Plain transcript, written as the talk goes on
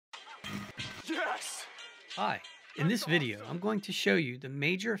Yes! Hi, in this video I'm going to show you the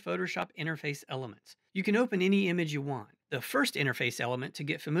major Photoshop interface elements. You can open any image you want. The first interface element to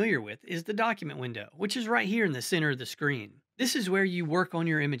get familiar with is the document window, which is right here in the center of the screen. This is where you work on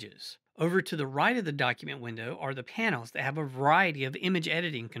your images. Over to the right of the document window are the panels that have a variety of image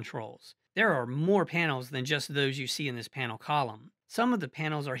editing controls. There are more panels than just those you see in this panel column. Some of the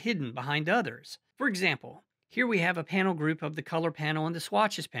panels are hidden behind others. For example, here we have a panel group of the color panel and the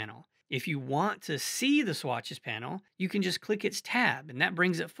swatches panel. If you want to see the swatches panel, you can just click its tab and that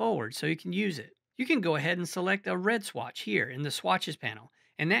brings it forward so you can use it. You can go ahead and select a red swatch here in the swatches panel,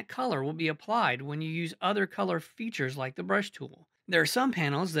 and that color will be applied when you use other color features like the brush tool. There are some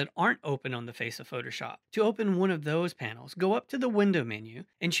panels that aren't open on the face of Photoshop. To open one of those panels, go up to the window menu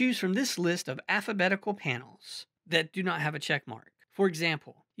and choose from this list of alphabetical panels that do not have a check mark. For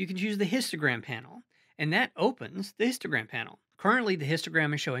example, you can choose the Histogram panel, and that opens the Histogram panel. Currently, the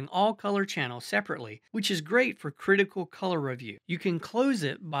histogram is showing all color channels separately, which is great for critical color review. You can close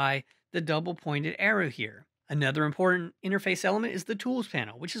it by the double pointed arrow here. Another important interface element is the Tools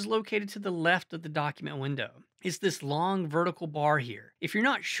panel, which is located to the left of the document window. It's this long vertical bar here. If you're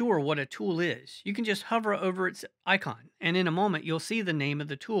not sure what a tool is, you can just hover over its icon, and in a moment you'll see the name of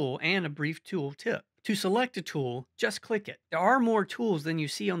the tool and a brief tool tip. To select a tool, just click it. There are more tools than you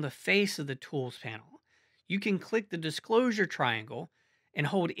see on the face of the Tools panel. You can click the disclosure triangle and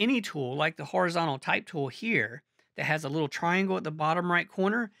hold any tool like the horizontal type tool here that has a little triangle at the bottom right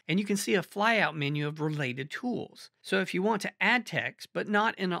corner, and you can see a flyout menu of related tools. So if you want to add text, but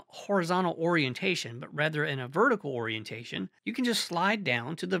not in a horizontal orientation, but rather in a vertical orientation, you can just slide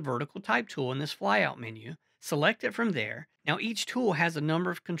down to the vertical type tool in this flyout menu, select it from there. Now each tool has a number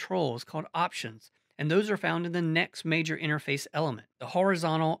of controls called options, and those are found in the next major interface element, the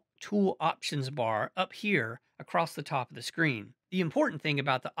horizontal tool options bar up here across the top of the screen. The important thing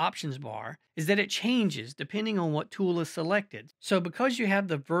about the options bar is that it changes depending on what tool is selected. So because you have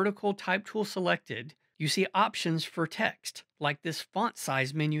the vertical type tool selected, you see options for text, like this font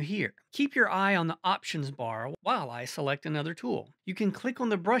size menu here. Keep your eye on the options bar while I select another tool. You can click on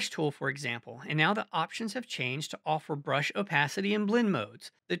the brush tool, for example, and now the options have changed to offer brush opacity and blend modes,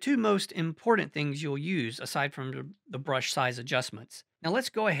 the two most important things you'll use aside from the brush size adjustments. Now let's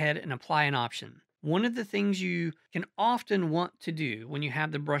go ahead and apply an option. One of the things you can often want to do when you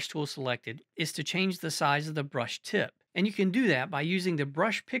have the brush tool selected is to change the size of the brush tip. And you can do that by using the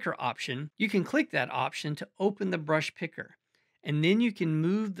brush picker option. You can click that option to open the brush picker. And then you can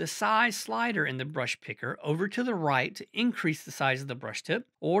move the size slider in the brush picker over to the right to increase the size of the brush tip,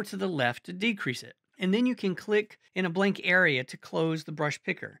 or to the left to decrease it. And then you can click in a blank area to close the brush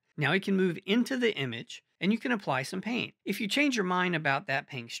picker. Now you can move into the image and you can apply some paint. If you change your mind about that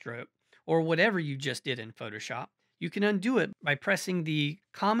paint stroke, or whatever you just did in Photoshop, you can undo it by pressing the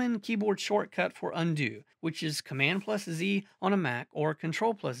common keyboard shortcut for undo, which is Command plus Z on a Mac or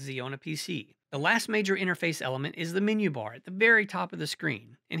Control plus Z on a PC. The last major interface element is the menu bar at the very top of the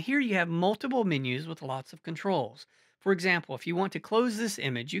screen. And here you have multiple menus with lots of controls. For example, if you want to close this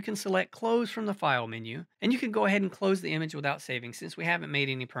image, you can select Close from the File menu, and you can go ahead and close the image without saving since we haven't made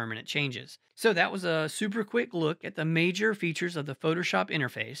any permanent changes. So that was a super quick look at the major features of the Photoshop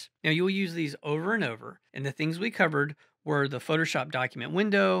interface. Now you'll use these over and over, and the things we covered were the Photoshop document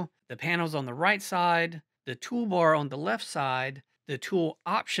window, the panels on the right side, the toolbar on the left side, the tool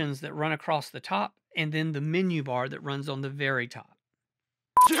options that run across the top, and then the menu bar that runs on the very top.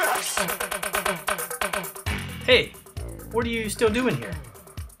 Yes! Hey! What are you still doing here?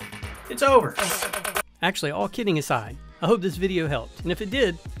 It's over. Actually, all kidding aside, I hope this video helped. And if it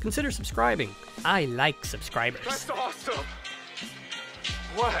did, consider subscribing. I like subscribers. That's awesome!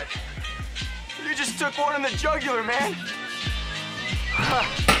 What? You just took one in the jugular, man!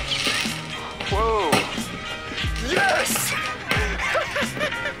 Whoa! Yes!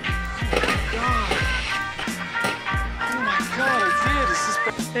 Oh my god, I did!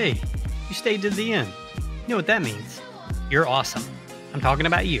 This is... Hey, you stayed to the end. You know what that means? You're awesome. I'm talking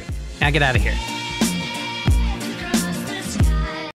about you. Now get out of here.